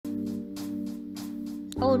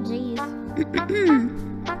Oh, jeez.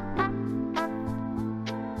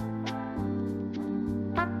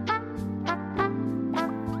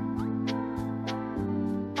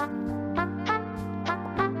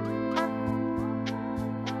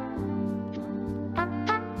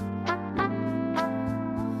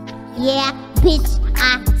 Yeah, bitch,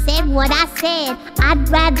 I said what I said. I'd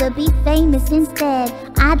rather be famous instead.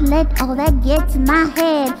 I'd let all that get to my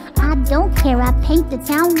head. I don't care, I paint the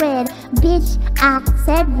town red. Bitch, I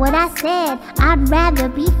said what I said. I'd rather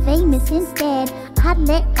be famous instead. I'd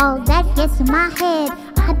let all that get to my head.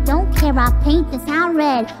 I don't care, I paint the town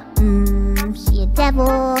red. She a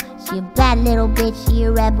devil, she a bad little bitch, she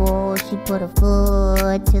a rebel. She put her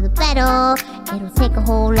foot to the pedal. It'll take a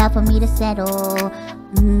whole lot for me to settle.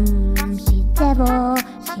 She a devil,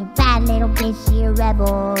 she a bad little bitch, she a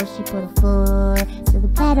rebel. She put her foot to the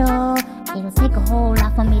pedal. It'll take a whole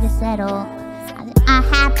lot for me to settle. Our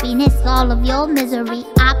happiness, all of your misery.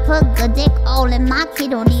 I put good dick all in my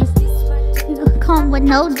kidneys. You don't come with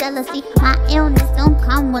no jealousy. My illness don't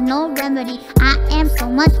come with no remedy. I am so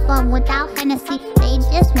much fun without Hennessy. They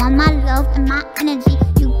just want my love and my energy.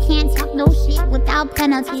 You can't talk no shit without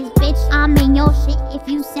penalties. Bitch, I'm in your shit if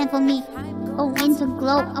you send for me. Going to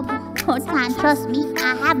glow up more time, trust me,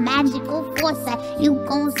 I have magical foresight. You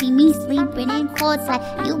gon' see me sleeping in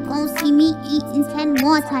courtside. You gon' see me eating 10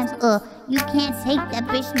 more times. You can't take that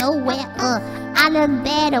bitch nowhere. I look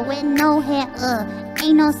better with no hair.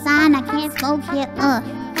 Ain't no sign I can't smoke here.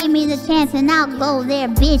 Give me the chance and I'll go there,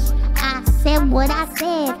 bitch. I said what I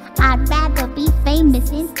said. I'd rather be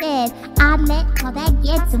famous instead. I'd let all that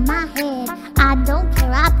get to my head. I don't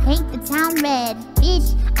care, I paint the town red.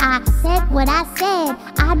 Bitch, I said what I said.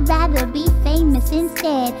 I'd rather be famous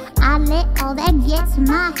instead. I let all that get to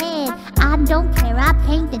my head. I don't care, I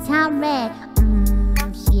paint the town red.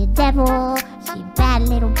 She a devil, she a bad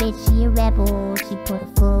little bitch, she a rebel. She put her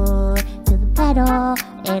foot to the pedal.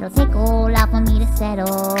 It'll take a whole lot for me to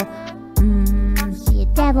settle. She a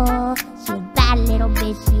devil, she a bad little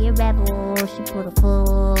bitch, she a rebel. She put her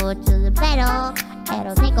foot to the pedal.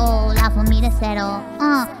 It'll take a whole lot for me to settle.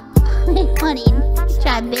 Funny,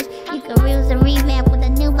 try bitch. You can use a revamp with a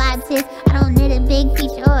new vibe sis. I don't need a big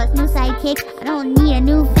feature or a new sidekick. I don't need a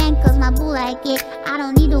new fan cause my boo like it. I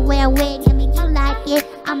don't need to wear a wig and make you like it.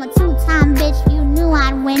 I'm a two-time bitch, you knew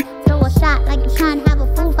I'd win. Throw a shot like you're trying to have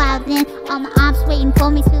a full fight then. All my ops waiting for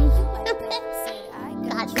me to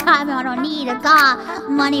God drive me, I don't need a car.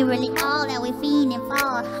 Money really all that we fiending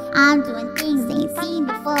for. I'm doing things they ain't seen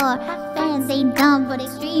before. Fans ain't dumb but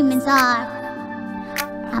extremists are.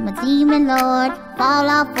 I'm a demon lord, fall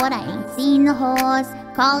off what I ain't seen the horse.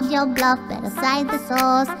 Called your bluff, better cite the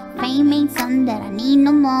source. Fame ain't something that I need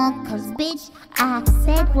no more. Cause bitch, I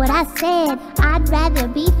said what I said. I'd rather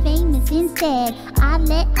be famous instead. I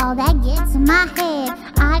let all that get to my head.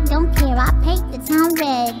 I don't care, I paint the town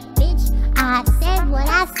red. Bitch, I said what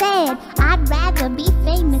I said. I'd rather be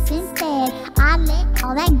famous instead. I let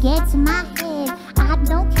all that get to my head. I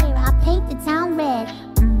don't care, I paint the town red.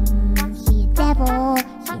 She a devil,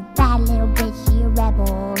 she a bad little bitch, she a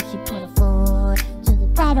rebel. She put her foot to the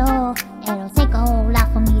pedal. It'll take a whole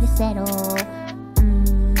lot for me to settle.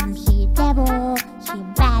 She a devil, she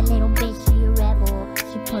a bad little bitch, she a rebel.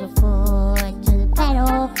 She put her foot to the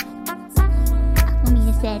pedal. For me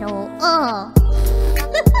to settle.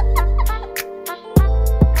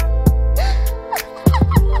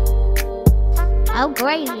 Oh,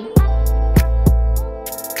 crazy.